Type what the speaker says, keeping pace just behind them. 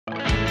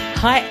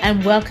Hi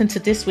and welcome to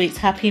this week's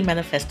Happy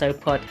Manifesto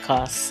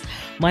podcast.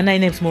 My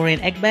name is Maureen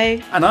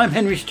Egbe. And I'm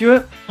Henry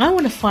Stewart. I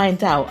want to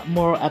find out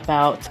more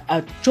about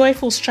a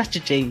joyful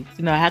strategy.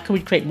 How can we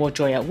create more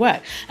joy at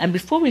work? And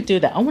before we do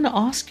that, I want to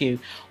ask you,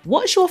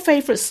 what's your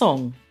favourite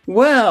song?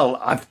 Well,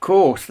 of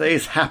course,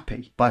 there's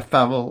Happy by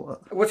Pharrell.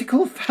 What's it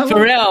called?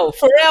 Pharrell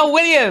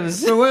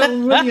Williams.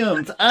 Pharrell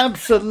Williams,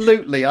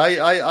 absolutely.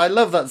 I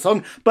love that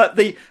song. But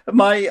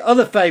my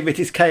other favourite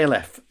is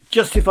KLF.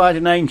 Justified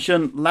and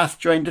Ancient, Last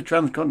Train to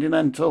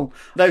Transcontinental.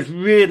 Those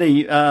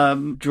really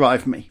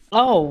drive me.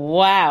 Oh,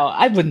 wow.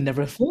 I would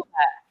never have thought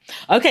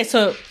that. Okay,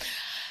 so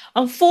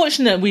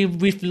unfortunately,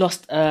 we've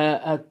lost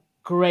a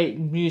great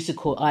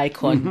musical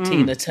icon,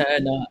 Tina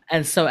Turner.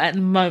 And so at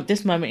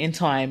this moment in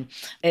time,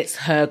 it's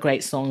her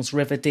great songs,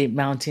 River Deep,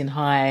 Mountain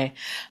High,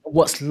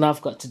 What's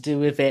Love Got to Do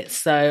with It?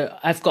 So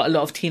I've got a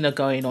lot of Tina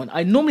going on.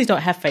 I normally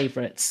don't have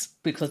favourites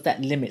because that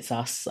limits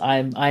us.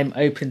 I'm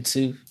open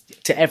to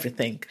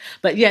everything.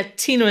 But yeah,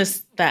 Tina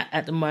is that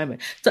at the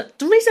moment. So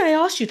the reason I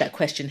asked you that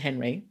question,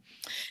 Henry,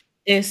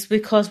 is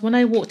because when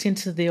I walked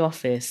into the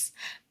office,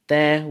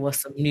 there was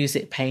some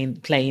music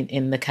playing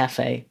in the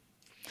cafe.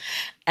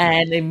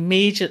 And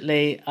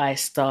immediately I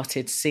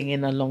started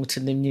singing along to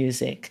the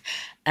music.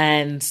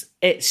 And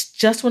it's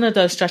just one of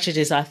those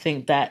strategies, I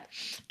think, that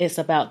it's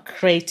about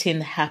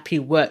creating happy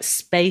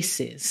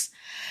workspaces,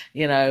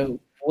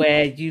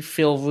 where you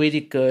feel really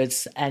good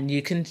and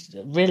you can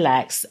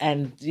relax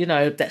and,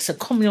 that's a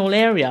communal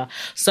area.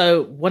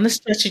 So one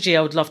strategy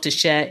I would love to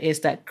share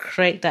is that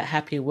create that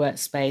happy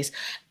workspace,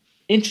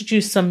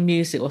 introduce some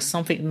music or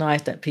something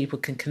nice that people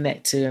can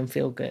connect to and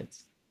feel good.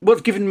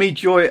 What's given me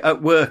joy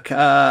at work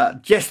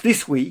just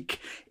this week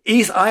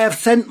is I have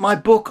sent my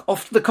book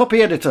off to the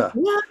copy editor.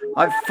 Wow.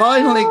 I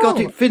finally got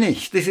it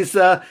finished. This is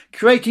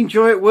Creating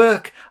Joy at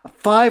Work,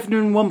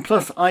 501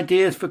 plus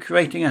ideas for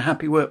creating a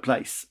happy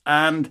workplace.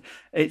 And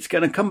it's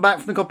going to come back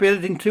from the copy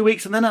editor in 2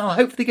 weeks and then I'll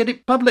hopefully get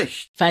it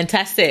published.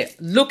 Fantastic.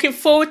 Looking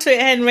forward to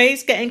it, Henry.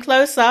 It's getting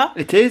closer.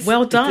 It is.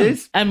 Well done. It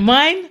is. And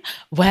mine,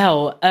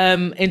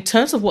 in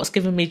terms of what's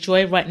giving me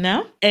joy right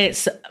now,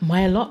 it's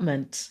my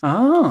allotment.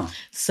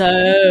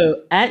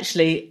 So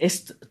actually,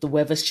 the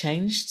weather's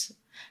changed.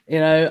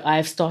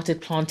 I've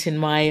started planting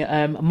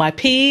my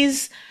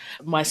peas,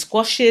 my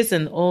squashes,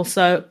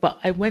 but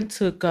I went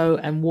to go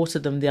and water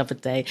them the other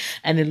day,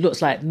 and it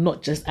looks like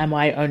not just am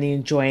I only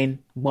enjoying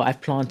what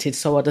I've planted,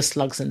 so are the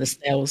slugs and the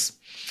snails.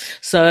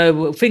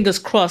 So fingers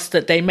crossed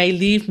that they may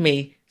leave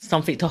me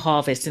something to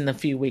harvest in a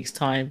few weeks'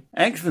 time.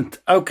 Excellent.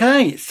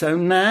 Okay, so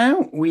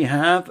now we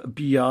have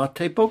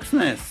Bjarte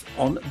Bogsnes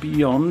on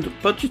Beyond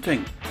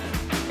Budgeting.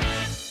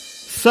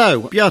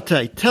 So,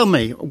 Bjarte, tell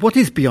me, what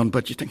is beyond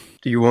budgeting?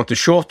 Do you want the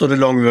short or the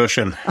long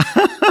version?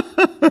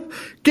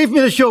 Give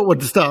me the short one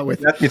to start with.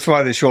 Let me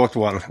try the short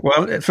one.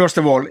 Well, first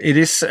of all, it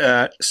is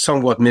a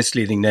somewhat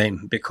misleading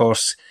name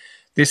because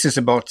this is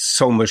about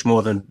so much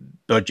more than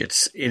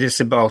budgets. It is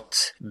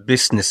about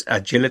business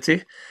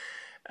agility,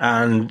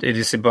 and it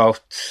is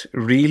about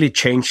really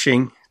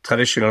changing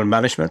traditional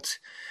management.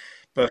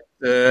 But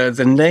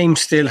the name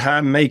still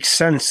makes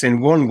sense in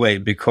one way,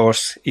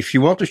 because if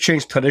you want to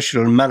change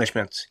traditional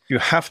management, you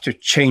have to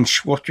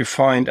change what you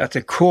find at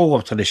the core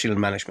of traditional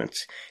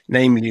management,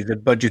 namely the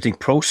budgeting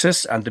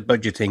process and the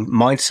budgeting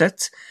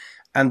mindset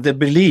and the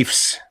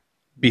beliefs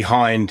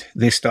behind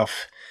this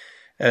stuff.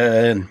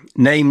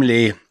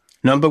 Namely,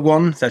 number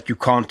one, that you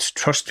can't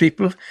trust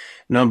people.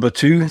 Number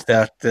two,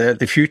 that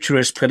the future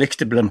is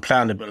predictable and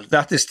plannable.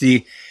 That is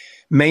the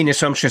main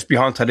assumptions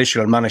behind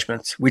traditional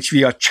management, which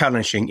we are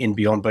challenging in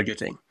Beyond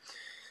Budgeting.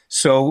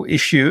 So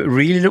if you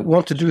really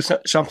want to do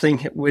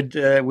something with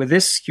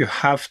this, you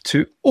have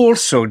to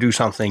also do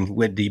something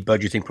with the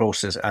budgeting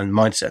process and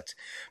mindset.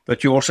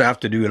 But you also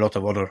have to do a lot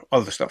of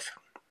other stuff.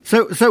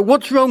 So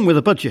what's wrong with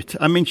a budget?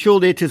 I mean,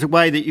 surely it is a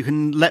way that you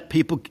can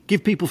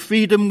give people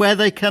freedom where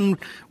they can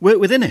work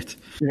within it.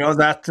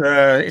 That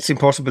it's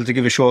impossible to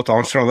give a short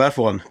answer on that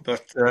one,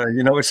 but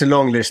it's a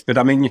long list. But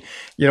I mean,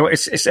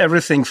 it's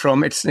everything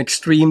from, it's an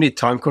extremely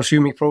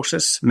time-consuming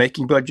process,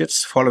 making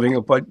budgets, following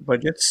up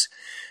budgets,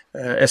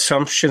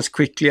 assumptions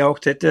quickly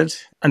outdated.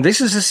 And this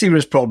is a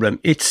serious problem.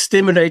 It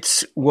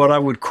stimulates what I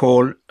would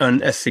call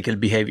unethical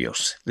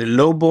behaviors. The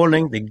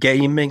lowballing, the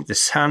gaming, the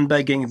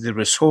sandbagging, the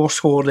resource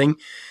hoarding,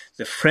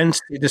 the frenzy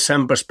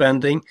December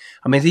spending.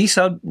 I mean, these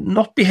are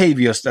not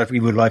behaviors that we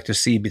would like to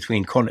see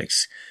between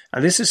colleagues.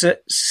 And this is a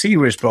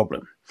serious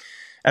problem.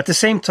 At the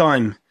same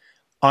time,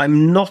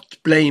 I'm not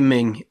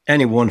blaming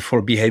anyone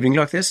for behaving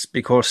like this,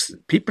 because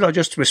people are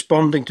just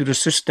responding to the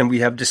system we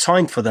have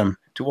designed for them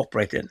to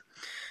operate in.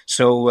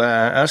 So,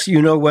 as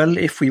you know well,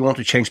 if we want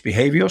to change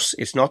behaviors,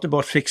 it's not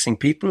about fixing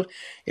people,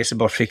 it's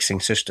about fixing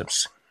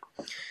systems.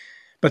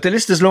 But the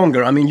list is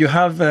longer. I mean, you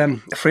have,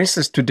 for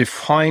instance, to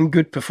define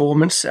good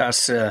performance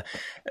as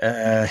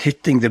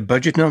hitting the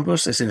budget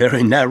numbers is a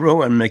very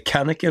narrow and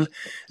mechanical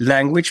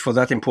language for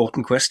that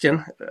important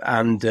question.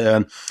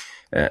 And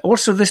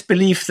also this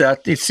belief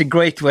that it's a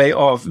great way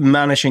of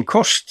managing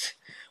cost.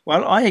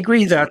 Well, I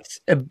agree that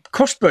a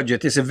cost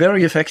budget is a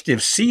very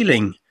effective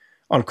ceiling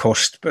on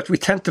cost, but we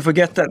tend to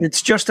forget that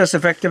it's just as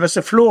effective as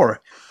a floor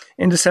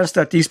in the sense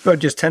that these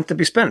budgets tend to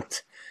be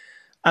spent.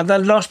 And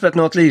then last but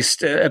not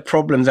least, a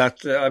problem that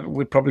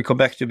we'll probably come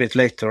back to a bit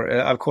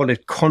later. I'll call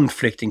it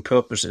conflicting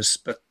purposes,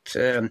 but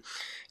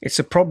it's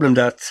a problem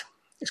that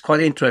is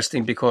quite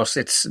interesting because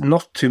it's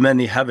not too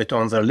many have it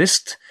on their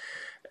list,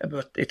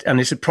 and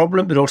it's a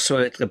problem, but also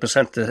it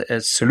represents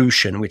a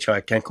solution, which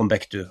I can come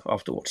back to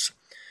afterwards.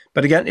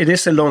 But again, it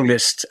is a long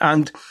list,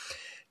 and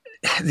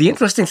the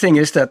interesting thing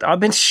is that I've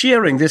been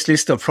sharing this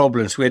list of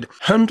problems with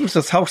hundreds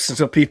of thousands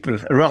of people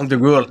around the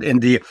world in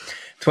the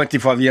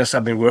 25 years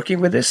I've been working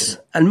with this.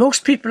 And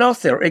most people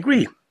out there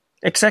agree.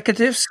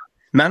 Executives,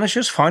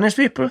 managers, finance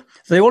people,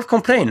 they all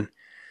complain.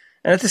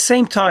 And at the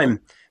same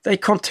time, they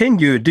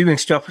continue doing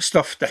stuff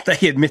that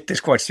they admit is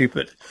quite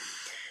stupid.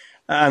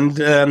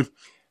 And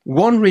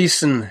one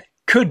reason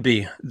could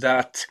be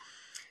that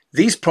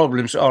these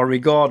problems are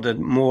regarded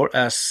more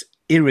as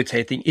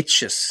irritating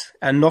itches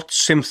and not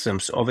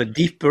symptoms of a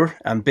deeper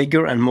and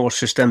bigger and more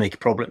systemic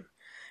problem,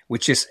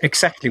 which is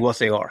exactly what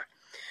they are.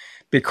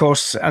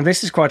 Because, and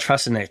this is quite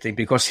fascinating,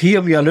 because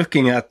here we are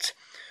looking at,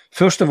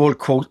 first of all,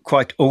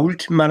 quite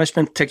old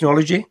management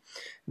technology.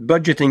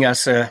 Budgeting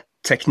as a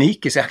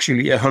technique is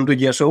actually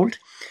 100 years old,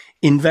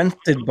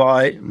 invented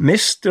by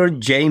Mr.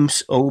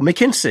 James O.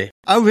 McKinsey.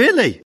 Oh,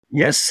 really?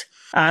 Yes.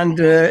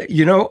 And,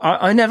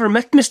 I never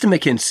met Mr.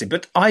 McKinsey,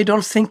 but I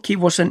don't think he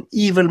was an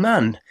evil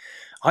man.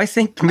 I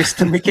think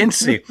Mr.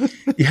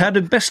 McKinsey, he had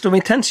the best of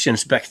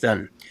intentions back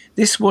then.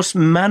 This was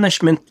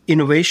management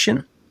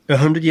innovation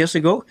 100 years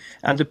ago,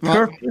 and the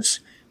purpose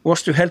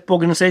was to help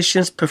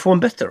organizations perform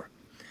better.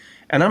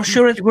 And I'm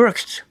sure it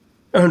worked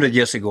 100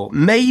 years ago,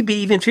 maybe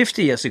even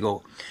 50 years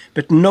ago,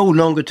 but no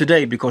longer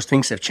today because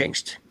things have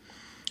changed.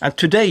 And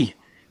today,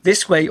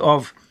 this way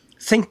of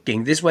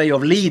thinking, this way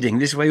of leading,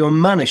 this way of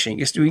managing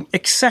is doing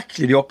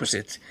exactly the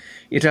opposite.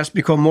 It has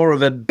become more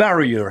of a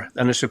barrier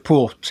than a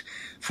support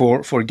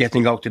for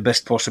getting out the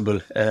best possible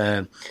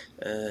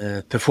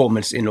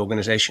performance in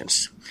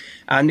organizations.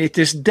 And it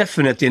is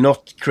definitely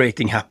not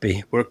creating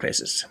happy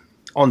workplaces.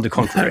 On the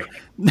contrary.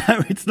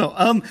 No, it's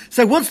not.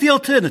 So what's the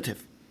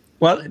alternative?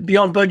 Well,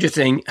 Beyond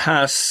Budgeting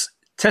has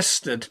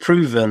tested,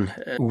 proven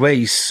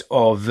ways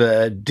of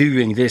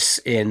doing this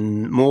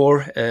in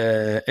more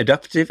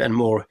adaptive and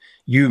more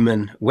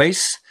human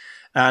ways.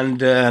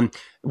 And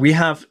we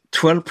have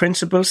 12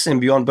 principles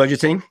in Beyond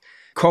Budgeting,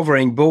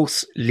 covering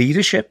both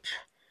leadership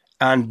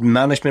and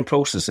management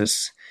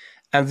processes.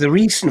 And the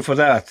reason for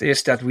that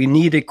is that we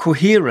need a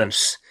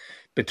coherence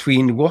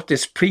between what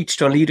is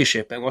preached on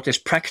leadership and what is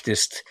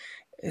practiced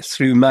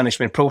through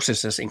management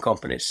processes in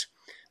companies.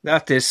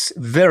 That is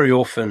very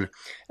often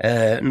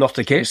not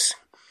the case.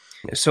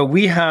 So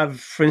we have,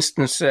 for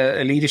instance,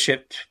 a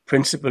leadership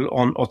principle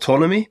on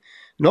autonomy.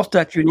 Not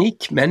that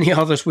unique. Many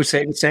others would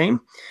say the same,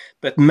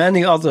 but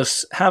many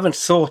others haven't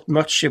thought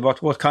much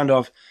about what kind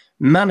of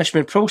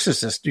management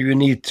processes do you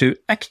need to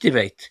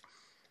activate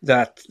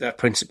that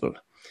principle.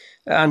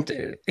 And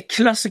a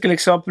classical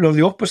example of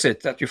the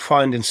opposite that you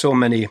find in so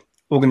many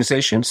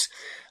organizations.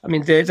 I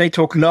mean, they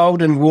talk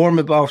loud and warm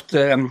about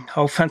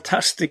how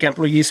fantastic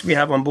employees we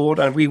have on board,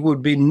 and we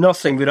would be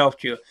nothing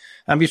without you.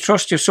 And we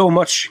trust you so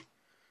much,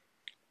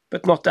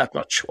 but not that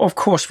much. Of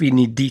course, we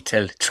need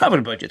detailed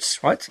travel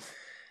budgets, right?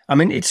 I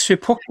mean, it's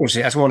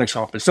hypocrisy as one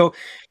example. So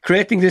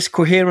creating this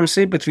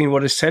coherency between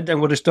what is said and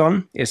what is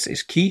done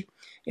is key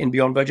in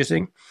Beyond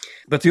Budgeting.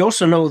 But we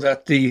also know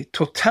that the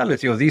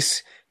totality of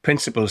these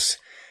principles,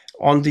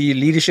 on the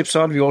leadership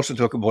side, we also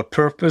talk about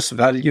purpose,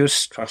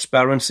 values,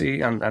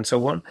 transparency, and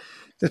so on.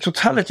 The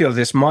totality of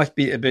this might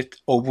be a bit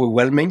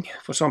overwhelming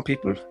for some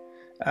people,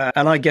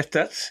 and I get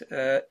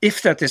that.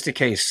 If that is the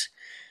case,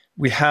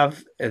 we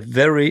have a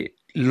very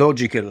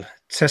logical,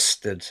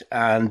 tested,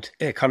 and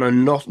a kind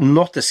of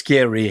not a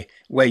scary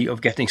way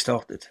of getting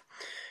started.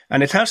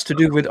 And it has to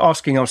do with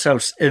asking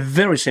ourselves a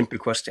very simple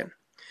question.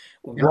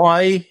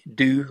 Why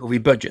do we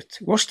budget?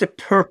 What's the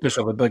purpose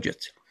of a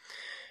budget?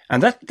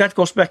 And that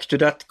goes back to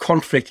that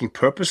conflicting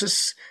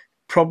purposes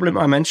problem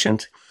I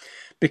mentioned,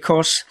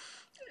 because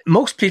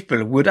most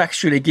people would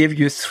actually give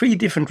you 3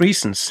 different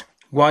reasons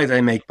why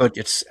they make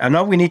budgets. And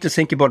now we need to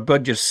think about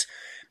budgets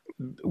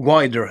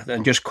wider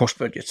than just cost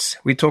budgets.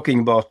 We're talking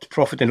about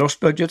profit and loss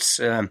budgets,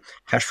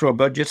 cash flow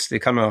budgets, the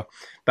kind of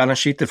balance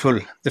sheet, the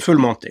full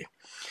Monty.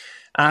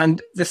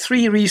 And the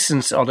 3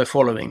 reasons are the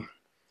following.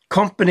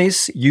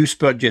 Companies use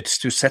budgets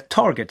to set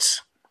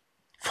targets,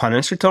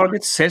 financial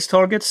targets, sales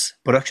targets,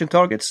 production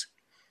targets.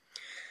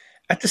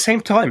 At the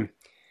same time,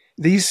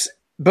 these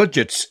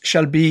budgets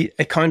shall be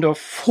a kind of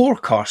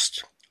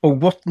forecast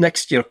of what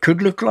next year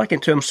could look like in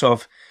terms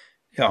of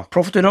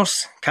profit and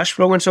loss, cash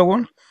flow, and so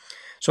on.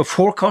 So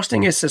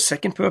forecasting is the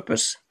second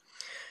purpose.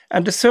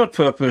 And the third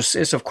purpose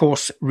is, of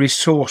course,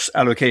 resource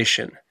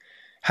allocation,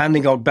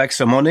 handing out bags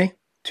of money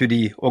to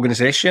the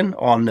organization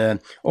on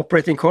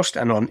operating cost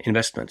and on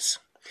investments.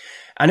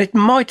 And it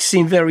might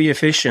seem very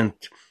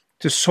efficient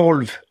to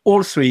solve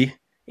all 3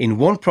 in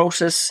one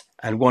process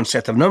and one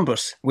set of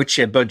numbers, which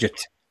a budget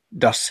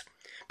does.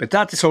 But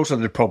that is also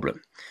the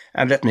problem.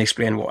 And let me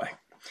explain why.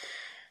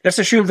 Let's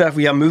assume that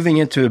we are moving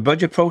into a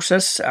budget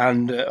process,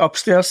 and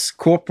upstairs,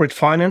 corporate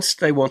finance,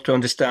 they want to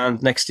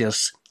understand next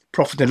year's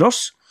profit and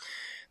loss.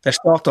 They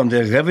start on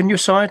the revenue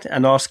side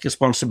and ask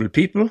responsible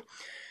people,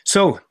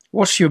 so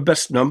what's your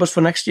best numbers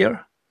for next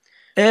year?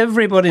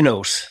 Everybody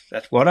knows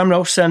that what I'm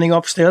now sending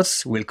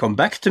upstairs will come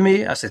back to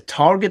me as a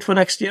target for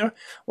next year,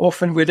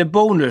 often with a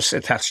bonus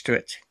attached to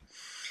it.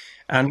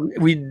 And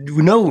we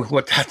know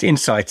what that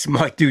insight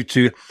might do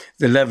to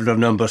the level of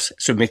numbers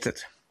submitted.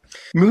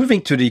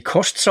 Moving to the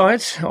cost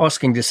side,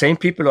 asking the same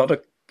people,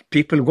 other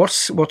people,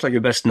 what are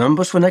your best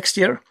numbers for next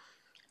year?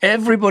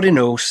 Everybody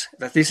knows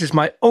that this is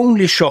my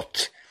only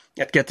shot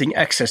at getting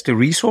access to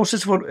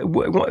resources for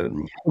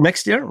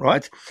next year,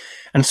 right?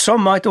 And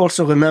some might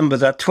also remember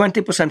that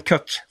 20%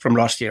 cut from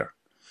last year.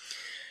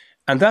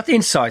 And that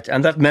insight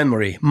and that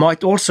memory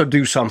might also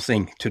do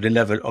something to the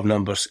level of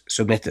numbers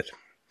submitted.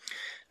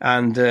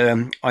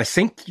 And I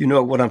think you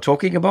know what I'm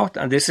talking about,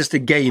 and this is the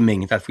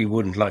gaming that we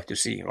wouldn't like to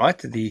see, right?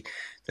 The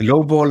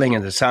lowballing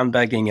and the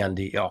sandbagging and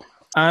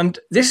And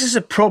this is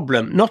a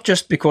problem, not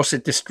just because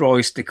it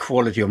destroys the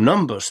quality of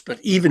numbers, but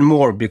even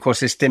more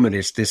because it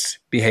stimulates this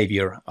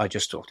behavior I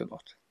just talked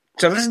about.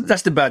 So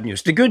that's the bad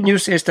news. The good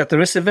news is that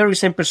there is a very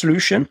simple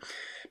solution,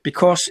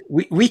 because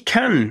we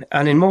can,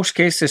 and in most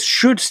cases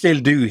should still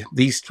do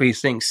these three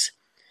things,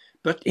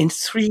 but in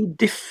three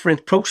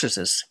different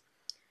processes,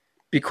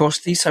 because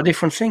these are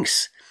different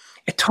things.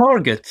 A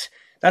target,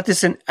 that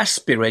is an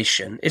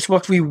aspiration, is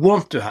what we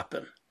want to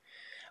happen.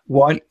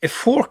 While a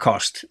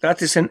forecast,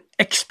 that is an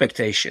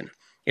expectation.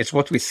 It's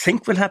what we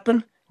think will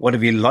happen, whether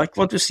we like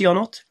what we see or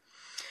not.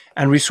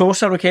 And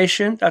resource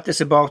allocation, that is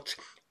about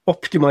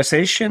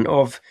optimization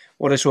of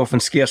what is often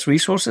scarce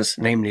resources,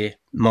 namely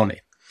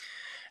money.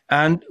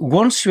 And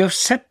once you have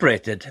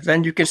separated,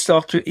 then you can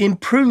start to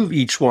improve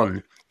each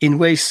one in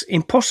ways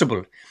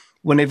impossible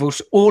when it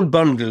was all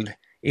bundled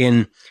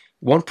in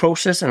one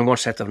process and one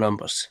set of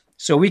numbers.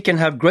 So we can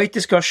have great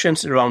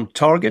discussions around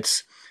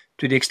targets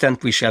to the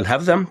extent we shall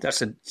have them.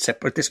 That's a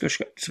separate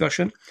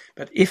discussion.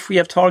 But if we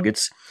have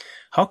targets,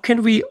 how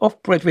can we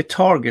operate with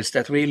targets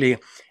that really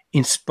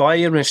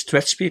inspire and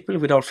stretch people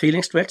without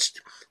feeling stretched,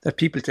 that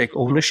people take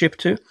ownership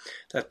to,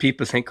 that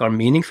people think are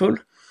meaningful?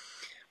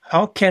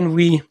 How can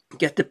we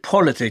get the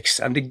politics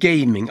and the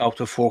gaming out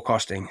of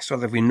forecasting so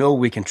that we know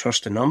we can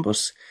trust the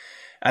numbers?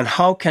 And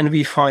how can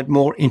we find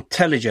more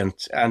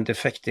intelligent and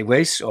effective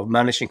ways of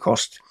managing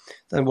cost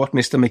than what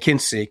Mr.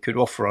 McKinsey could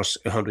offer us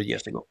 100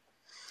 years ago?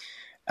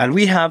 And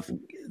we have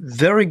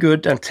very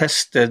good and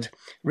tested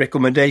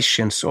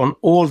recommendations on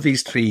all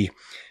these three,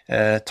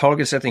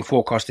 target setting,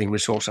 forecasting,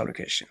 resource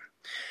allocation.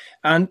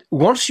 And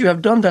once you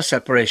have done that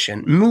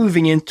separation,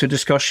 moving into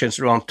discussions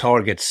around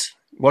targets,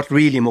 what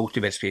really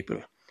motivates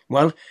people?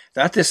 Well,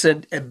 that is a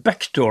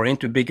backdoor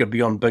into bigger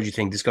beyond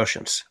budgeting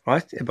discussions,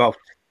 right? About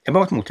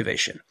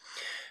motivation.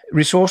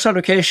 Resource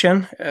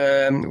allocation,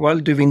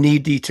 do we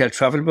need detailed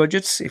travel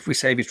budgets if we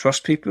say we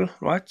trust people,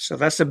 right? So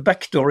that's a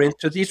backdoor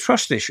into the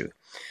trust issue.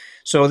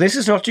 So this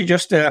is not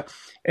just a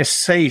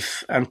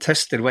safe and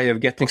tested way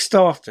of getting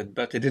started,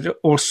 but it is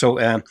also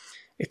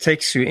it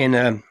takes you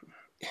in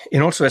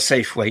also a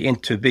safe way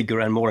into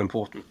bigger and more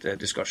important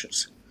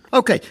discussions.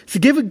 Okay, so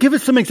give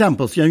us some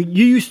examples. You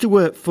used to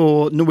work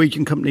for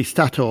Norwegian company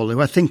Statoil,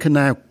 who I think are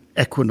now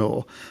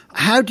Equinor.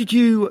 How did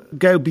you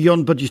go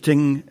beyond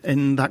budgeting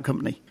in that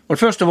company? Well,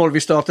 first of all, we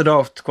started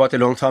out quite a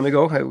long time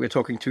ago. We're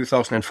talking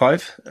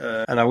 2005,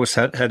 and I was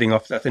heading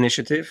up that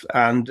initiative.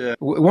 And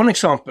one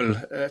example,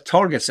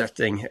 target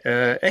setting.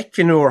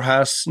 Equinor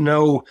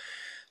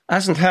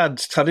hasn't had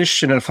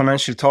traditional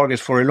financial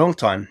targets for a long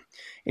time.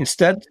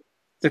 Instead,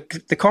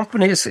 the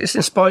company is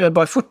inspired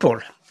by football.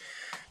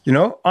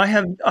 I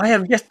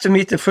have yet to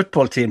meet a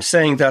football team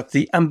saying that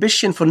the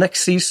ambition for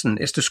next season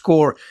is to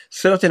score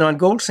 39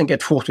 goals and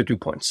get 42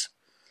 points,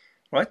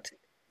 right?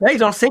 They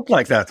don't think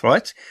like that,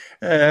 right?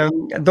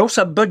 Those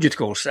are budget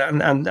goals,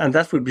 and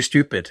that would be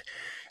stupid.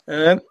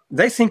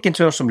 They think in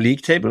terms of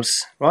league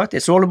tables, right?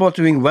 It's all about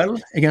doing well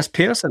against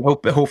peers and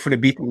hopefully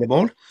beating them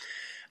all.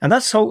 And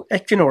that's how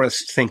Equinor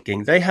is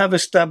thinking. They have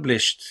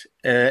established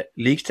a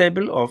league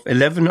table of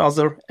 11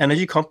 other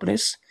energy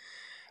companies.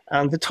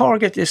 And the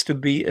target is to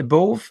be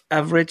above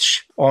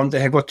average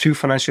they have got two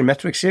financial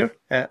metrics here,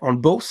 on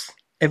both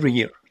every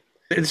year.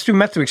 These two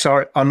metrics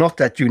are not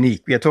that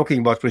unique. We are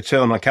talking about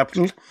return on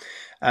capital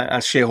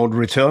and shareholder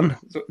return.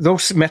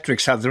 Those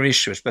metrics have their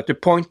issues, but the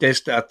point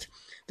is that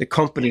the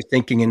company is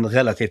thinking in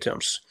relative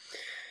terms.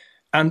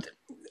 And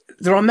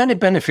there are many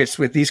benefits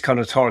with these kind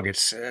of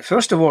targets.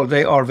 First of all,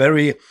 they are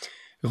very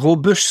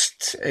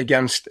robust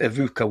against a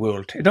VUCA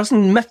world. It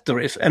doesn't matter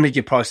if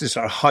energy prices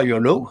are high or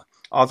low.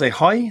 Are they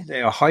high?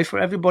 They are high for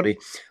everybody.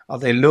 Are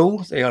they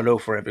low? They are low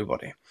for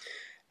everybody.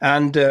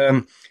 And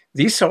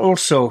these are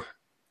also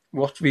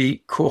what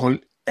we call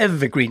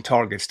evergreen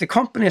targets. The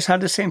companies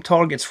had the same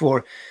targets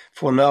for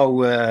now,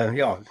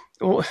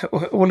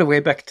 all the way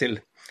back till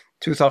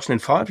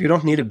 2005. You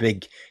don't need a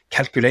big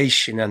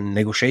calculation and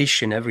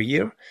negotiation every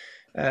year.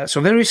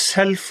 So very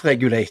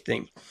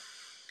self-regulating.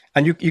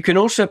 And you can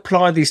also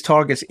apply these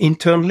targets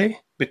internally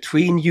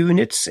between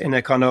units in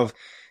a kind of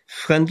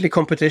friendly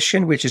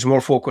competition, which is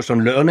more focused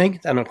on learning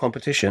than on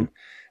competition.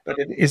 But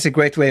it is a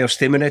great way of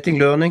stimulating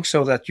learning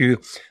so that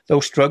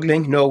those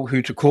struggling know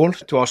who to call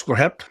to ask for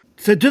help.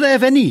 So do they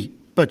have any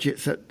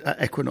budgets at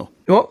Equinor?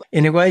 Well,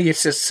 in a way,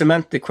 it's a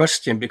semantic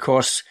question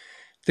because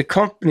the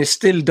company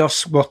still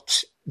does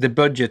what the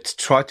budget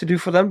tried to do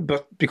for them,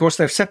 but because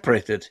they've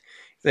separated,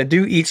 they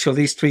do each of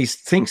these three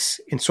things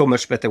in so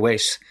much better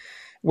ways.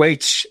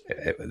 Ways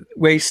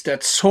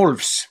that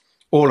solves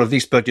all of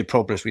these budget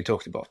problems we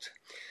talked about.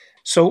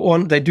 So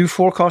they do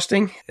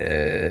forecasting,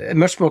 a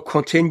much more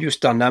continuous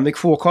dynamic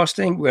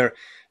forecasting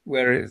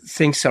where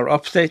things are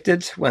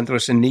updated when there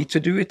is a need to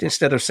do it,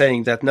 instead of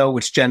saying that, no,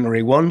 it's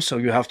January 1, so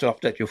you have to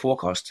update your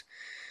forecast.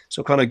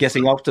 So kind of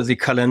getting out of the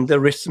calendar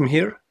rhythm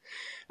here.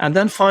 And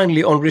then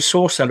finally on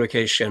resource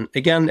allocation,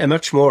 again, a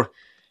much more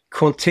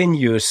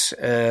continuous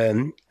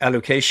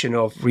allocation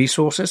of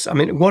resources. I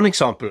mean, one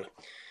example,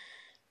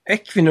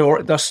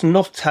 Equinor does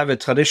not have a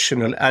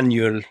traditional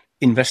annual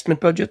investment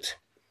budget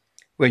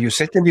where you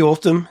sit in the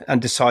autumn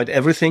and decide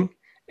everything,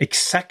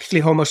 exactly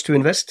how much to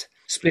invest,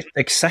 split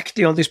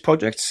exactly on these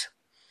projects.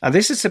 And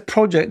this is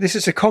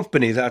a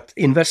company that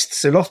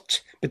invests a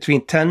lot,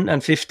 between 10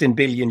 and 15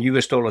 billion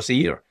US dollars a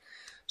year.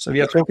 So we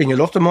are talking a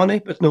lot of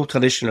money, but no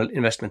traditional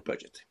investment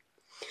budget.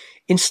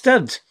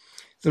 Instead,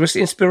 there is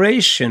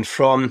inspiration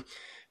from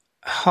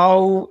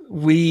how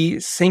we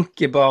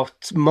think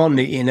about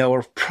money in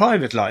our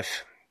private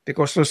life,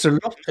 because there's a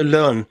lot to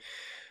learn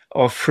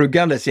of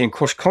frugality and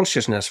cost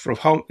consciousness from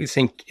how we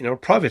think in our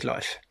private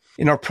life.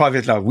 In our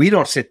private life, we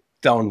don't sit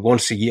down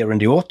once a year in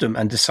the autumn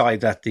and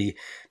decide that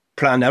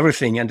plan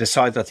everything and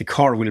decide that the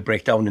car will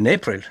break down in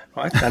April,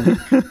 right?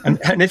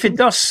 And if it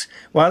does,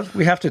 well,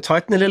 we have to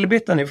tighten a little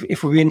bit. And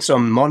if we win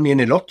some money in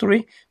a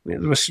lottery,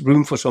 there's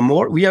room for some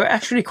more. We are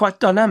actually quite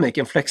dynamic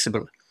and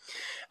flexible.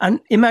 And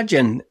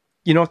imagine,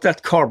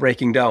 that car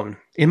breaking down.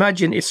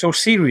 Imagine it's so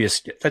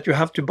serious that you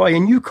have to buy a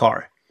new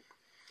car.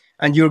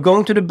 And you're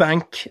going to the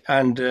bank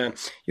and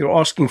you're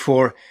asking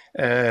for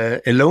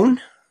a loan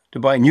to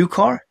buy a new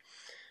car.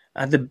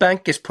 And the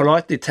bank is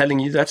politely telling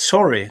you that,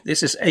 sorry,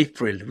 this is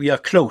April. We are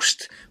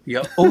closed. We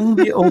are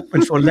only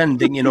open for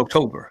lending in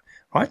October,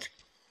 right?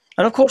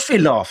 And of course we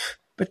laugh,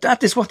 but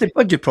that is what the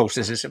budget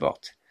process is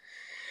about.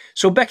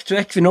 So back to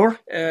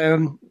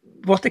Equinor,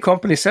 what the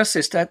company says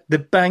is that the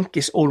bank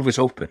is always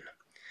open.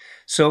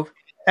 So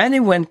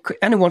anyone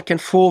can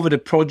forward a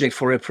project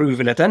for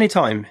approval at any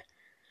time.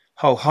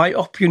 How high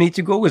up you need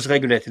to go is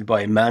regulated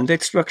by a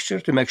mandate structure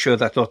to make sure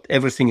that not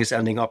everything is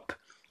ending up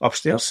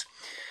upstairs.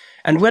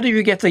 And whether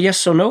you get a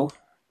yes or no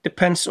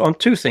depends on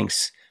two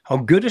things. How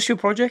good is your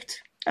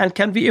project, and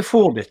can we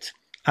afford it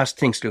as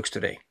things look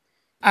today?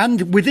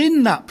 And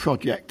within that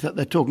project that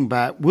they're talking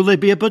about, will there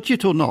be a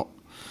budget or not?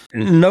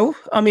 No,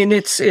 I mean,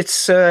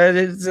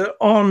 there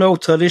are no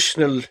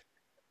traditional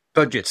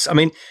budgets. I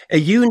mean, a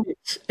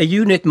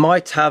unit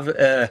might have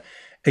a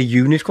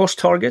unit cost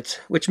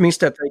target, which means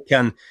that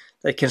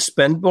they can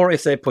spend more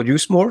if they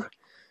produce more.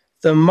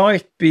 There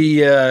might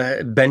be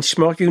a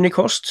benchmark unit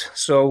cost.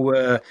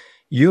 So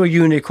your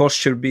unit cost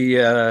should be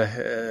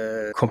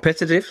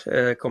competitive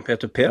compared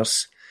to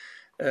peers.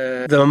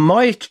 There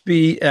might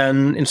be,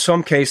 in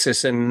some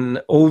cases, an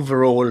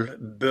overall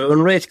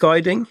burn rate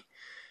guiding,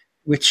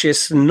 which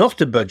is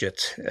not a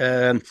budget.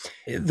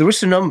 There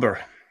is a number,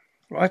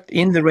 right,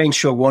 in the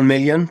range of 1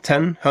 million,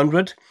 10,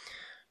 100,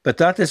 but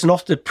that is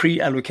not the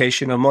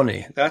pre-allocation of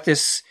money. That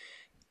is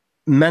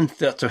meant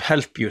there to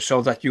help you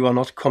so that you are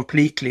not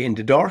completely in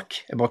the dark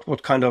about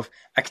what kind of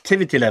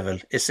activity level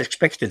is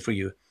expected for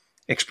you,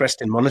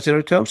 expressed in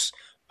monetary terms,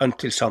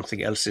 until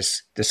something else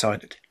is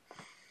decided.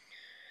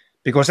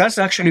 Because that's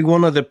actually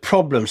one of the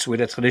problems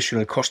with a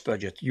traditional cost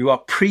budget. You are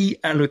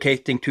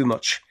pre-allocating too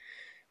much,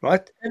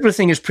 right?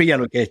 Everything is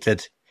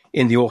pre-allocated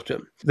in the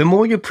autumn. The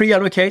more you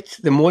pre-allocate,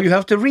 the more you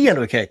have to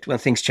reallocate when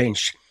things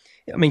change.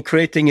 I mean,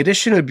 creating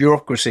additional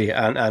bureaucracy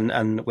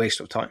and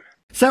waste of time.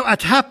 So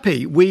at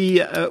Happy,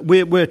 we're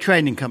a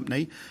training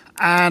company,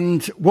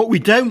 and what we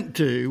don't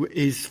do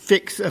is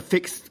fix a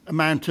fixed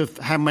amount of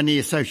how many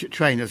associate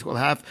trainers we'll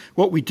have.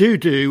 What we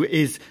do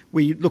is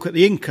we look at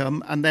the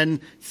income and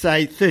then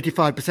say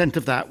 35%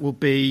 of that will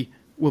be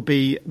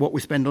what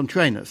we spend on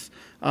trainers.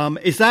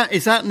 Is that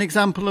an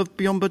example of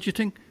beyond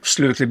budgeting?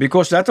 Absolutely,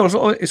 because that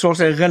is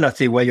also a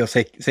relative way of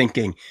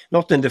thinking,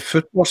 not in the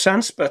football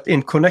sense, but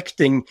in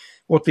connecting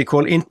what we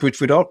call input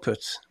with output,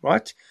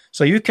 right?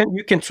 So you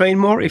can train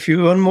more if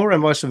you earn more,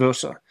 and vice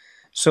versa.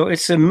 So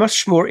it's a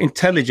much more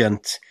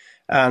intelligent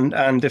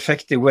and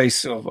effective way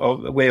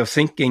of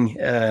thinking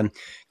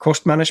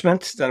cost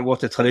management than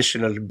what a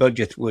traditional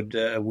budget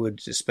would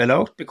spell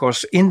out.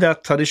 Because in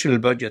that traditional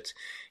budget,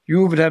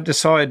 you would have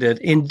decided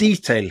in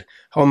detail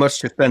how much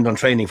to spend on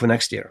training for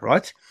next year,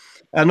 right?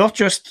 And not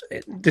just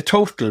the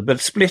total, but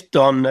split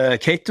on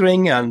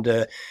catering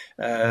and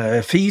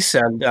fees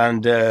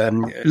and a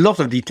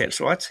lot of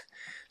details, right?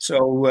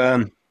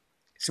 So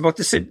it's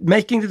about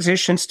making the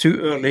decisions too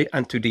early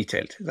and too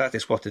detailed. That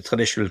is what the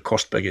traditional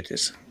cost budget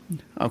is.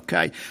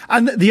 Okay.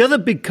 And the other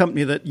big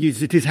company that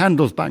uses it is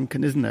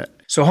Handelsbanken, isn't it?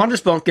 So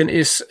Handelsbanken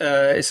is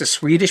a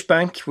Swedish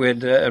bank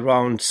with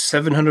around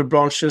 700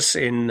 branches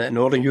in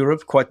Northern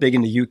Europe, quite big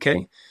in the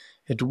UK.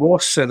 It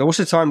was there was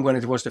a time when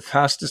it was the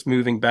fastest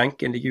moving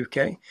bank in the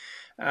UK,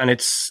 and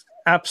it's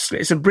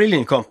a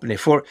brilliant company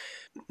for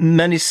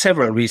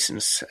several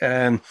reasons.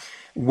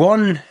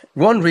 One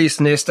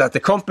reason is that the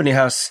company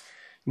has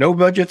no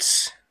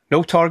budgets,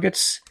 no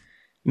targets,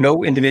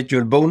 no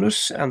individual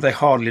bonus, and they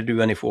hardly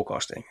do any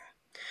forecasting.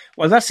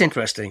 Well, that's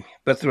interesting,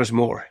 but there is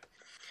more.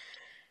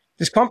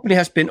 This company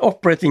has been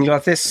operating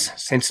like this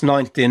since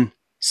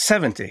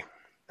 1970.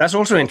 That's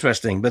also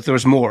interesting, but there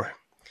is more.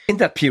 In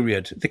that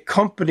period, the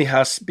company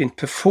has been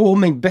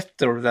performing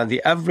better than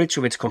the average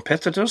of its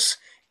competitors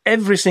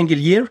every single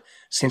year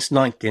since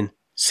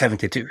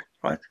 1972,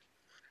 right?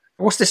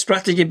 What's the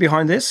strategy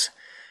behind this?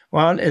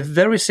 Well, a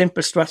very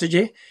simple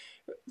strategy.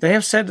 They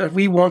have said that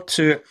we want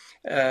to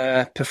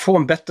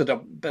perform better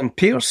than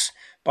peers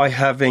by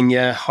having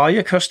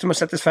higher customer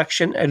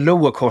satisfaction and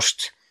lower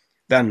cost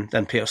than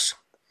peers.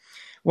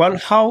 Well,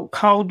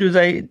 how do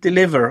they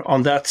deliver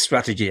on that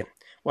strategy?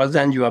 Well,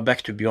 then you are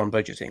back to beyond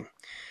budgeting.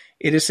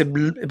 It is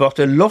about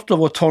a lot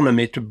of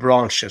autonomy to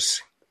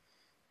branches,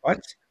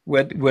 right?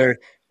 Where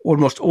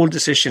almost all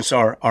decisions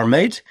are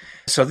made.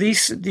 So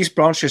these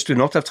branches do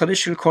not have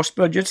traditional cost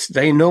budgets.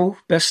 They know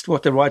best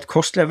what the right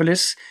cost level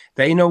is.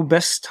 They know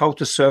best how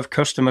to serve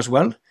customers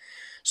well.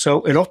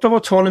 So a lot of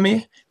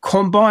autonomy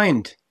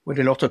combined with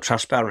a lot of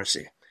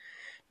transparency,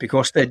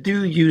 because they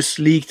do use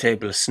league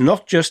tables,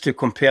 not just to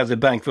compare the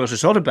bank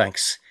versus other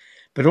banks,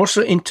 but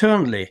also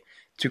internally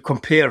to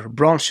compare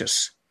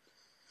branches.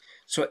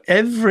 So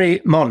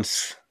every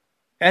month,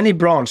 any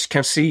branch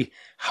can see,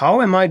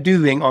 how am I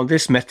doing on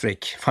this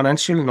metric,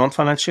 financial,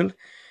 non-financial,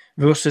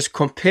 versus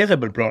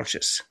comparable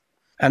branches?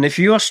 And if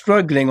you are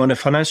struggling on a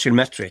financial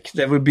metric,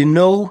 there will be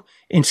no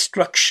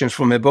instructions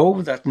from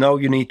above that now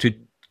you need to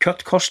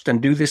cut cost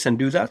and do this and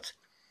do that.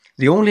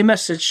 The only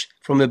message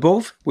from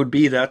above would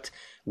be that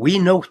we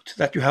note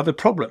that you have a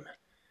problem,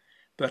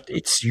 but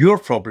it's your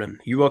problem.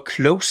 You are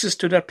closest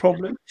to that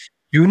problem.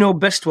 You know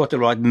best what the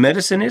right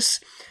medicine is,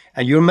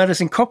 and your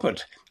medicine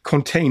cupboard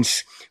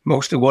contains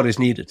most of what is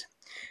needed.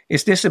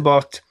 Is this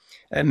about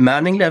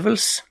manning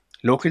levels,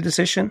 local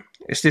decision?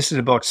 Is this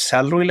about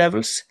salary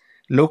levels,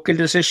 local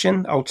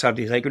decision outside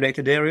the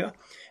regulated area,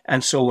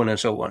 and so on and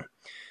so on?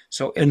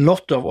 So a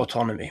lot of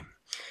autonomy.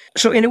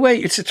 So in a way,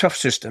 it's a tough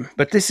system,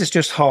 but this is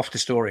just half the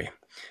story,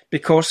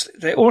 because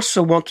they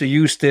also want to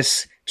use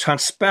this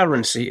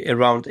transparency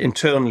around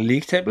internal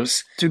league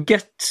tables to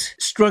get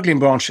struggling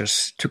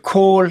branches to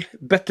call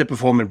better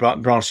performing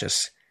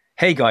branches.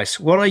 Hey guys,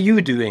 what are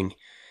you doing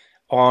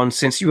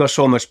since you are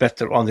so much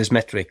better on this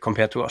metric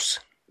compared to us?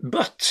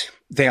 But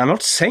they are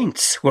not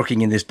saints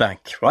working in this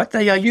bank, right?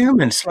 They are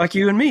humans like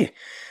you and me.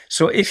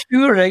 So if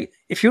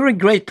you're a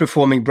great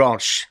performing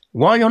branch,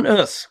 why on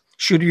earth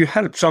should you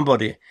help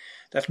somebody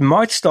that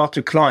might start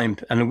to climb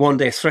and one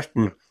day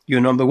threaten your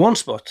number one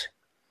spot?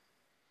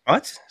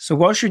 Right? So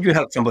why should you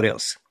help somebody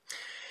else?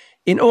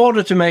 In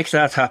order to make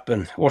that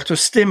happen, or to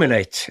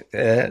stimulate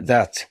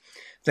that,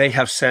 they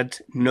have said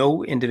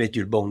no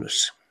individual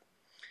bonus.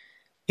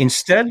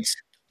 Instead,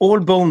 all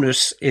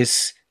bonus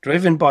is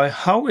driven by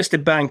how is the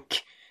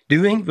bank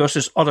doing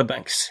versus other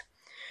banks.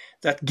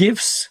 That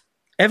gives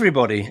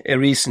everybody a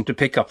reason to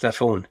pick up their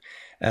phone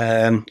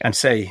and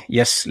say,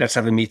 yes, let's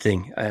have a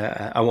meeting.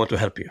 I want to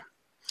help you.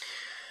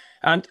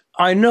 And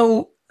I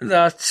know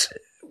that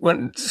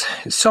when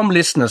some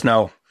listeners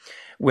now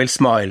will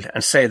smile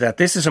and say that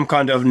this is some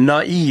kind of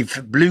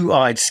naive,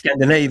 blue-eyed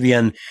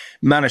Scandinavian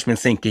management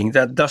thinking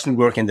that doesn't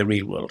work in the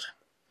real world.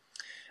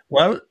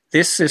 Well,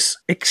 this is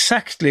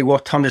exactly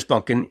what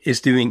Handelsbanken is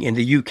doing in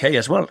the UK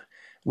as well,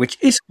 which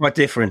is quite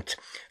different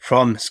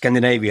from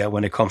Scandinavia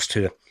when it comes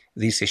to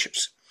these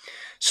issues.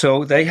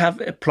 So they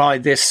have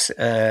applied this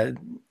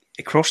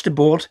across the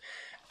board,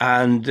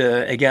 and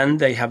again,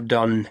 they have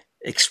done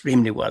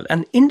extremely well.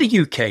 And in the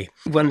UK,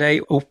 when they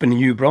open a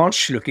new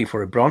branch looking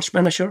for a branch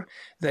manager,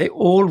 they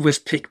always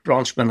pick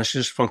branch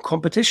managers from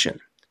competition.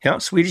 Yeah,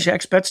 Swedish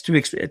expats too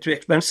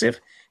expensive,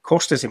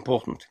 cost is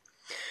important.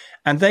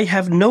 And they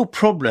have no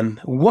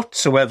problem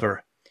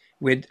whatsoever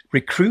with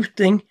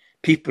recruiting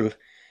people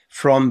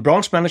from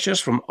branch managers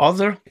from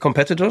other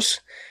competitors,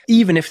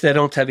 even if they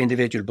don't have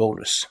individual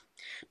bonus.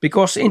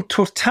 Because in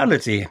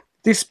totality,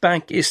 this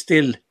bank is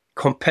still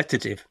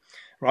competitive,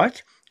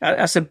 right?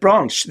 As a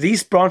branch,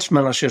 these branch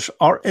managers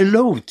are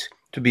allowed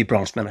to be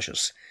branch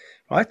managers,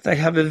 right? They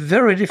have a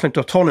very different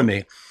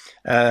autonomy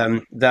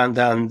than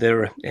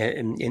they're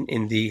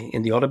in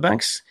the other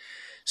banks.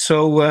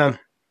 So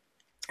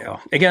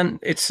again,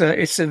 it's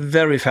a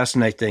very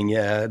fascinating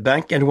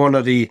bank, and one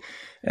of the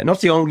not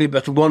the only,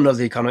 but one of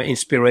the kind of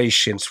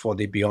inspirations for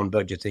the beyond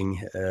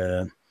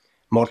budgeting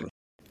model.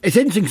 It's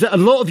interesting that a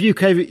lot of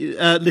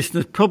UK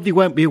listeners probably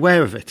won't be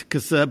aware of it,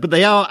 but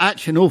they are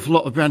actually an awful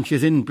lot of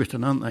branches in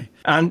Britain, aren't they?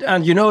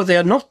 And you know, they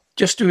are not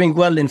just doing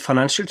well in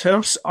financial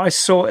terms. I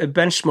saw a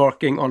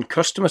benchmarking on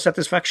customer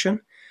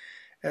satisfaction,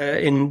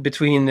 in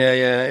between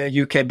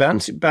UK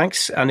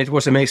banks, and it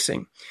was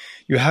amazing.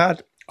 You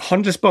had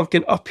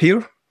Handelsbanken up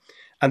here,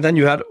 and then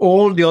you had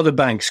all the other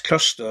banks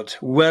clustered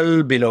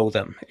well below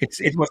them.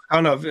 It was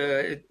kind of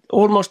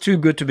almost too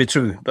good to be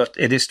true, but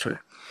it is true.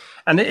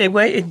 And in a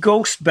way, it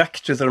goes back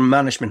to their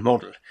management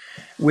model,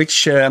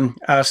 which,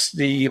 as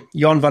the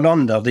Jan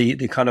Wallander,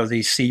 the kind of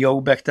the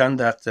CEO back then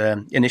that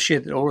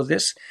initiated all of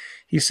this,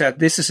 he said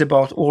this is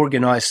about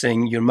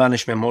organizing your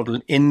management model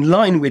in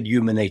line with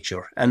human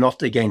nature and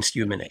not against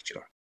human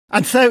nature.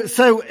 And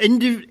so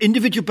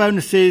individual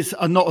bonuses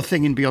are not a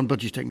thing in Beyond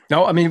Budgeting?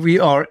 No, I mean, we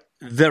are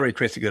very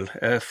critical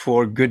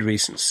for good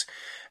reasons.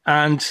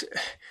 And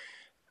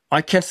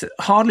I can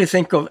hardly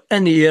think of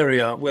any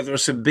area where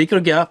there's a bigger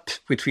gap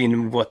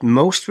between what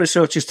most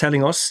research is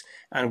telling us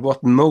and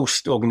what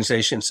most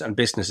organizations and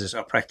businesses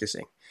are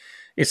practicing.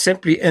 It's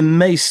simply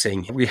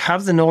amazing. We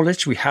have the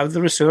knowledge, we have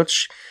the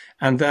research,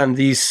 and then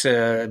these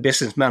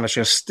business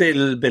managers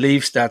still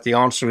believes that the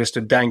answer is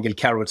to dangle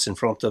carrots in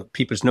front of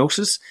people's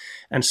noses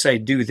and say,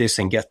 do this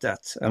and get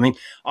that. I mean,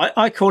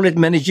 I call it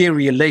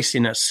managerial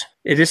laziness.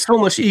 It is so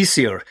much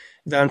easier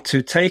than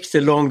to take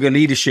the longer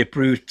leadership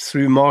route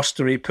through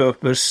mastery,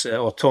 purpose,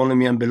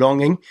 autonomy and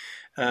belonging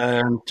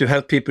to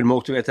help people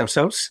motivate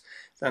themselves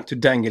than to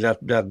dangle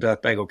that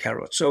bag of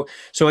carrots.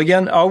 So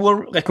again,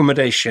 our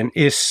recommendation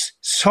is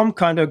some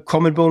kind of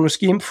common bonus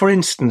scheme, for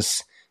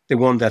instance, the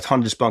one that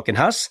Handelsbanken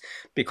has,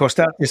 because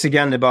that is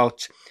again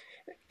about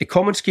a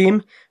common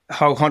scheme,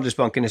 how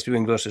Handelsbanken is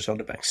doing versus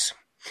other banks.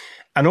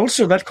 And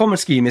also that common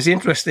scheme is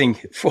interesting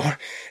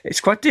it's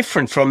quite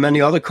different from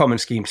many other common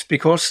schemes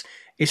because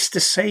it's the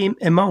same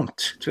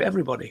amount to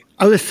everybody.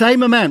 Oh, the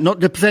same amount,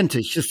 not the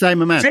percentage, the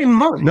same amount? Same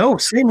amount, no,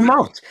 same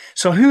amount.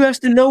 So who has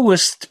the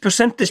lowest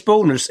percentage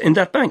bonus in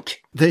that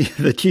bank?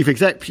 The chief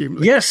exec,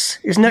 presumably. Yes,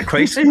 isn't that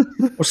crazy?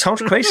 Or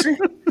sounds crazy?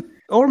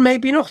 Or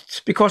maybe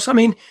not, because, I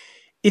mean,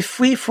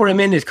 if we for a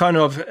minute kind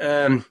of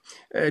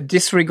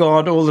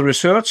disregard all the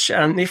research,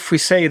 and if we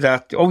say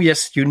that, oh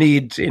yes, you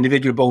need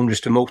individual bonus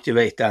to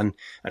motivate and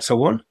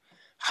so on,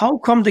 how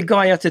come the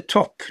guy at the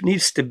top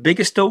needs the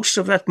biggest dose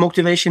of that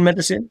motivation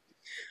medicine?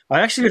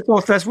 I actually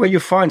thought that's where you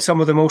find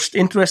some of the most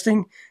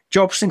interesting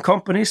jobs in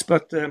companies,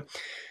 but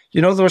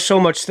there's so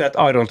much that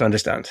I don't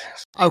understand.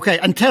 Okay,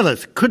 and tell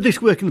us, could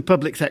this work in the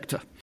public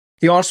sector?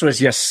 The answer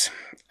is yes.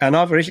 And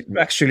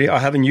I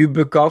have a new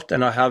book out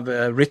and I have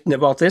written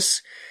about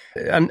this.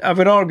 And I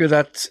would argue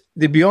that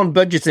the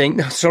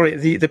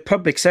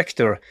public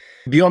sector,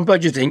 beyond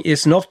budgeting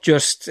is not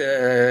just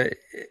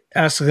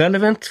as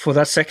relevant for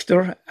that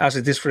sector as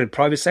it is for the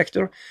private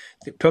sector.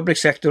 The public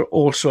sector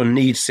also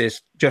needs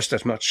it just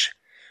as much.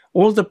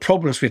 All the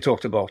problems we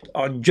talked about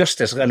are just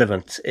as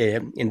relevant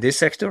in this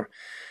sector.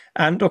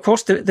 And of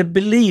course, the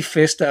belief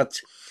is that,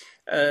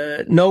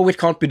 no, it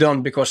can't be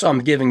done because I'm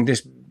given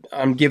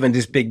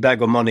this big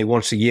bag of money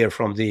once a year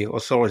from the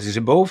authorities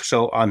above,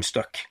 so I'm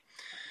stuck.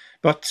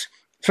 But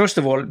first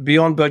of all,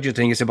 beyond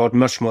budgeting is about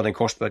much more than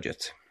cost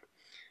budget.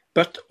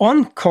 But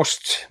on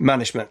cost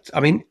management, I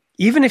mean,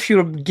 even if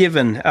you're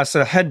given as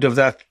a head of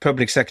that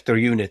public sector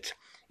unit,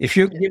 if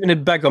you're given a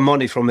bag of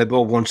money from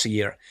above once a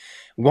year,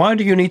 why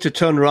do you need to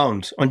turn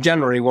around on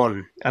January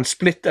 1 and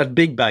split that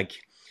big bag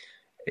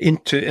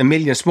into a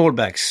million small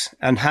bags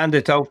and hand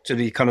it out to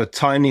the kind of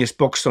tiniest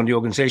box on the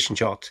organization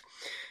chart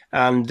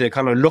and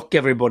kind of lock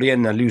everybody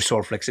in and lose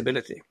all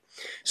flexibility?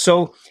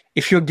 So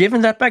if you're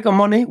given that bag of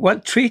money, well,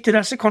 treat it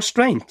as a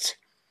constraint.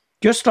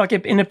 Just like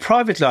in a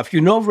private life,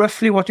 you know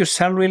roughly what your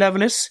salary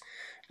level is,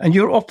 and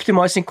you're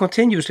optimizing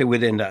continuously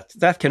within that.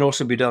 That can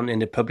also be done in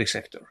the public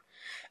sector.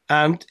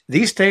 And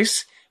these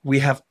days, we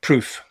have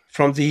proof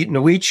from the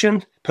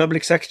Norwegian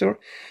public sector.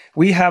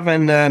 We have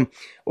an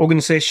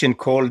organization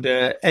called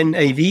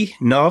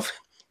NAV,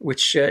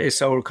 which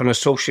is our kind of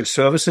social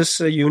services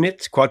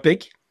unit, quite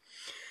big.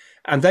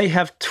 And they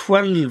have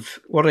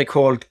 12 what they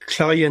call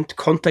client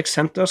contact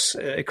centers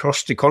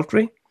across the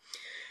country.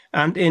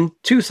 And in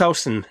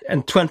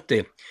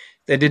 2020,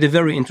 they did a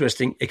very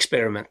interesting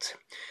experiment.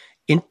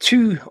 In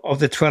 2 of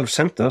the 12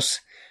 centers,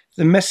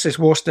 the message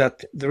was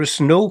that there is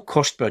no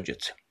cost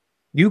budget.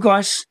 You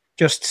guys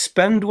just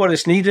spend what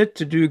is needed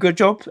to do a good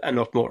job and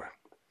not more.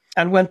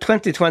 And when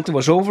 2020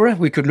 was over,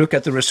 we could look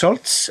at the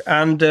results.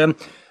 And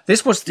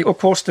this was, of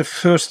course, the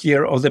first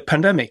year of the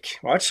pandemic,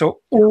 right?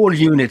 So all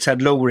units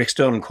had lower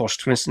external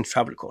costs, for instance,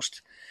 travel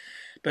costs.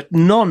 But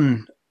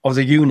none of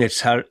the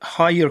units had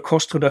higher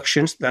cost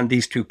reductions than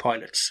these 2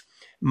 pilots,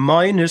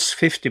 minus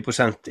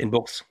 50% in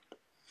both.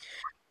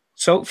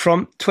 So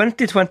from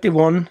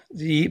 2021,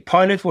 the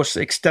pilot was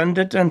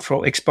extended and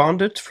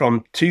expanded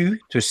from 2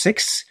 to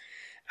 6.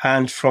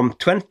 And from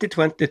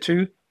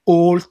 2022,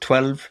 all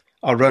 12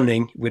 are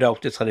running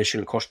without the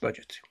traditional cost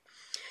budget.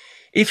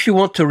 If you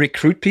want to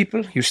recruit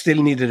people, you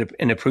still need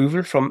an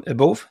approval from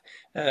above,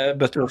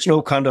 but there's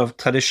no kind of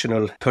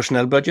traditional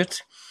personnel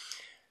budget.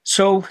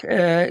 So,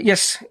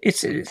 yes,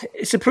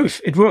 it's a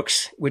proof. It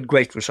works with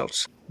great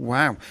results.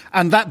 Wow.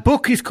 And that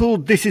book is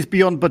called This is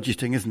Beyond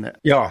Budgeting, isn't it?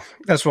 Yeah,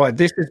 that's right.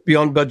 This is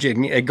Beyond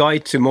Budgeting, a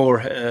guide to more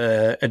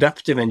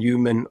adaptive and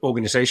human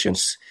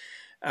organizations.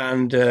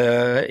 And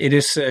it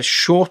is a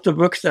shorter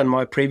book than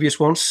my previous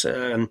ones,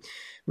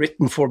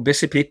 written for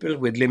busy people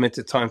with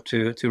limited time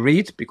to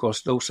read,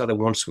 because those are the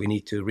ones we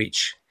need to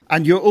reach.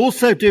 And you're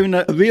also doing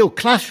a real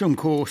classroom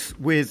course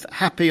with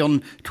Happy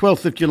on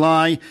 12th of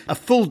July, a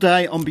full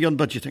day on Beyond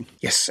Budgeting.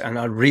 Yes, and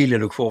I really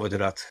look forward to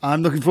that.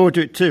 I'm looking forward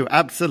to it too,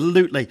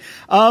 absolutely.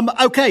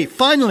 Okay,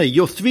 finally,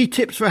 your 3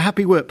 tips for a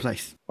happy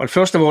workplace. Well,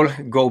 first of all,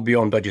 go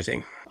beyond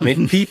budgeting. I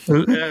mean,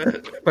 people,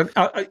 but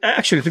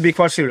actually, to be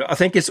quite serious, I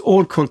think it's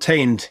all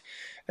contained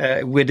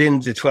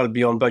within the 12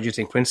 Beyond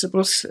Budgeting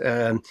principles,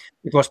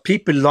 because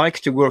people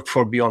like to work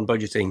for Beyond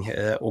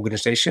Budgeting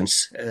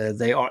organizations.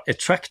 They are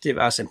attractive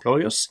as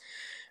employers.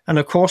 And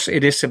of course,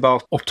 it is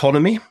about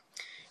autonomy.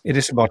 It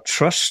is about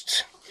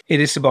trust. It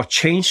is about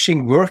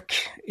changing work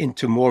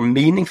into more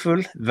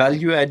meaningful,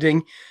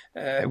 value-adding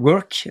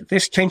work.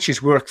 This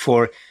changes work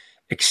for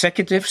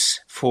executives,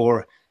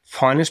 for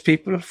finance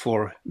people,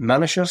 for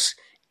managers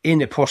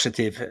in a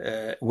positive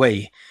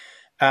way.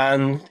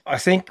 And I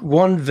think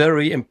one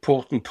very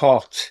important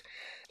part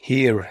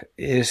here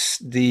is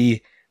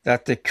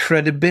that the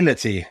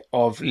credibility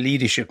of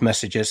leadership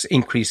messages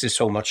increases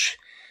so much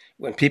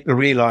when people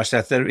realize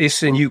that there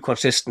is a new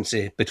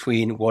consistency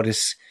between what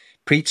is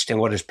preached and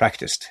what is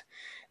practiced.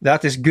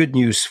 That is good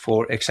news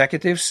for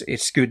executives.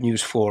 It's good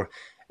news for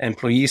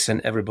employees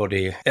and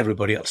everybody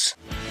else.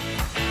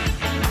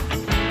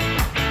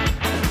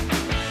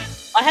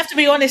 I have to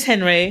be honest,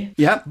 Henry.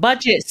 Yeah.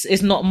 Budgets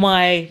is not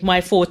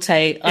my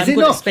forte. I'm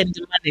good at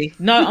spending money.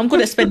 No, I'm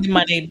good at spending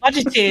money.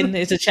 Budgeting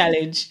is a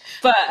challenge.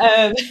 But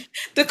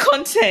the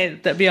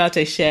content that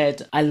Bjarte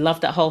shared, I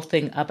love that whole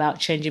thing about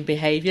changing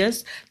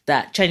behaviours.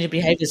 That changing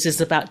behaviours is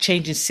about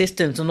changing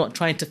systems and not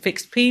trying to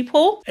fix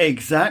people.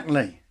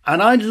 Exactly.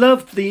 And I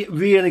loved the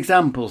real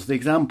examples, the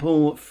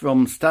example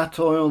from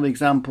Statoil, the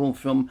example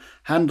from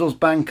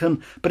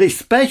Handelsbanken, but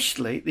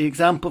especially the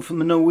example from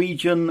the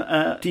Norwegian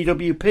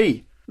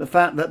DWP. The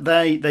fact that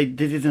they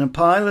did it in a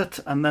pilot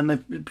and then they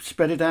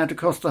spread it out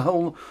across the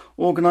whole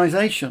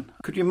organisation.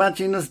 Could you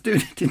imagine us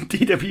doing it in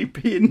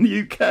DWP in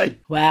the UK?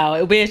 Wow,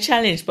 it'll be a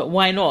challenge, but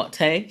why not,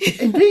 hey?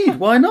 Indeed,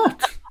 why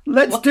not?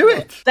 Let's do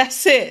it.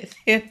 That's it,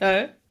 you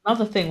know.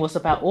 Another thing was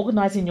about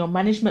organising your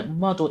management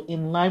model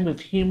in line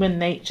with human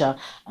nature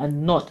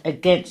and not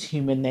against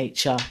human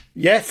nature.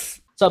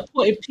 Yes. So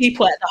putting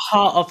people at the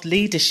heart of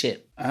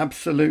leadership.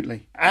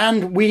 Absolutely.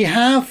 And we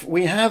have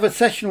a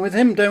session with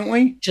him, don't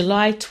we?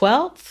 July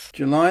 12th?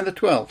 July the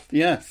 12th,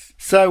 yes.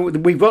 So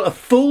we've got a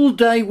full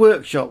day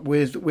workshop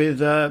with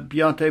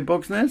Bjarte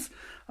Bogsnes,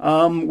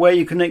 where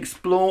you can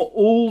explore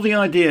all the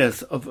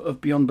ideas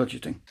of Beyond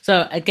Budgeting.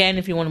 So again,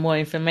 if you want more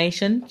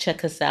information,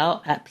 check us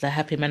out at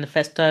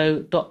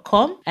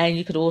thehappymanifesto.com. And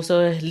you could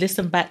also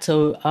listen back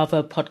to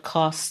other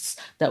podcasts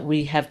that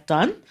we have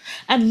done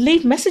and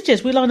leave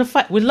messages. We'd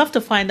love to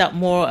find out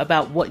more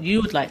about what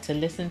you would like to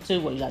listen to,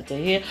 what you'd like to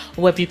hear,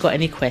 or whether you've got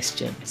any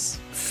questions.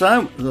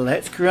 So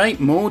let's create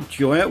more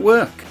joy at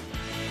work.